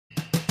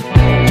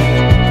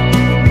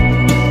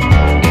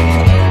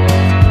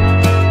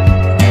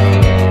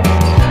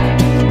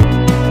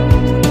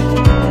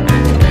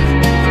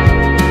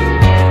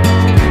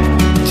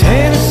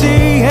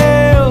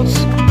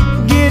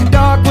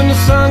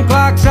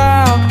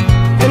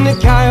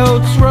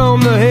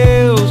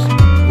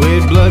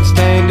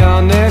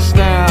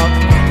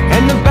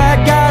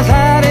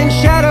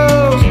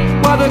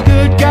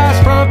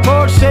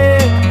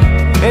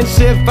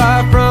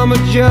fire from a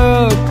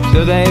jug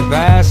till they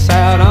pass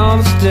out on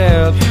the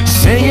step,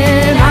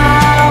 singing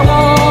I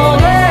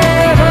won't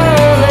ever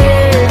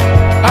live.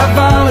 I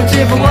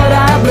volunteer for what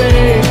I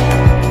believe.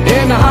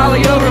 In the hollow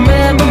you'll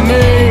remember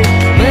me,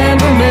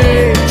 remember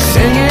me.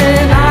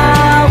 Singing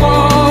I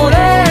won't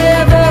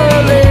ever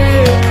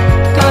live.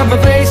 Carve my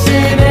face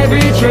in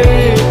every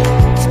tree,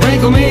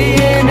 sprinkle me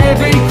in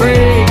every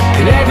creek,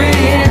 in every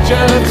inch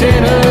of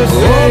Tennessee.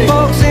 Old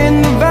folks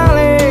in the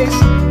valleys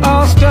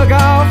all stuck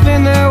off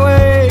in their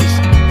ways,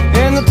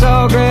 and the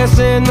tall grass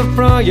in the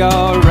front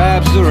yard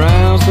wraps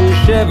around some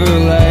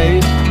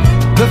Chevrolets.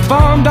 The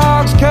farm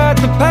dogs cut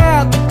the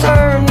path that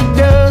turned the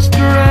dust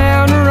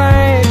around the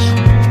ranch,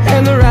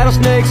 and the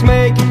rattlesnakes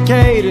make a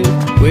cadence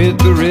with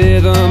the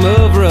rhythm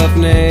of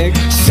roughnecks,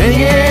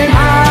 singing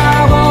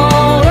I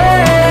won't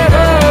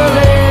ever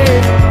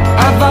live.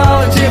 I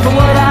volunteer for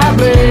what I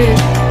believe.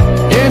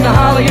 In the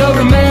hollow you'll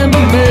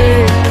remember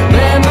me,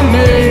 remember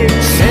me.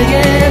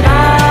 Singing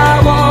I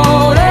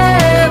won't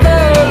ever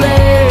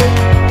live.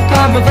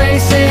 Carve my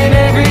face in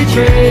every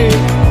tree,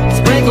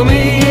 sprinkle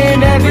me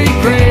in every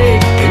creek,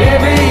 in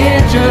every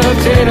inch of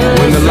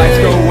Tennessee. When the lights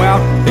go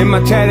out in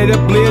my tatted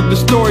up lid, the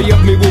story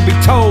of me will be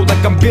told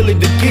like I'm Billy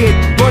the Kid,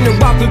 running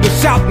wild through the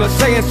South, not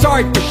saying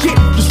sorry for shit.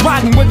 Just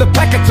riding with a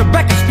pack of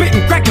tobacco,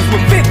 spitting crackers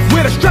with fits,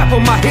 with a strap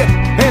on my hip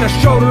and a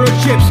shoulder of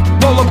chips.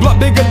 Roll a blunt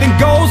bigger than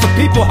goals, of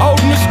people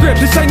holding the script.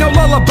 This ain't no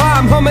lullaby,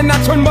 I'm humming, I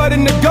turn mud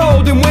into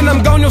gold. And when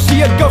I'm gone, you'll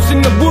see a ghost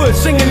in the woods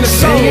singing the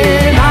song.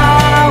 Singing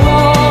I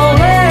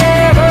won't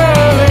ever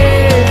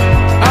live.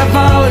 I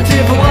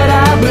volunteer for what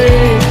I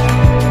believe.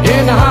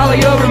 In the hollow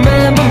you'll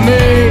remember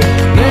me,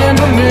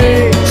 remember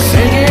me.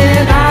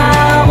 Singing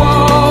I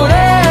won't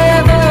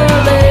ever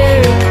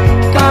live.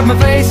 Carve my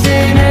face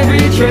in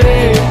every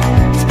tree,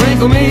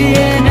 sprinkle me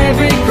in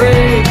every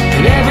creek,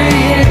 in every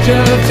inch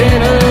of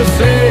Tennessee.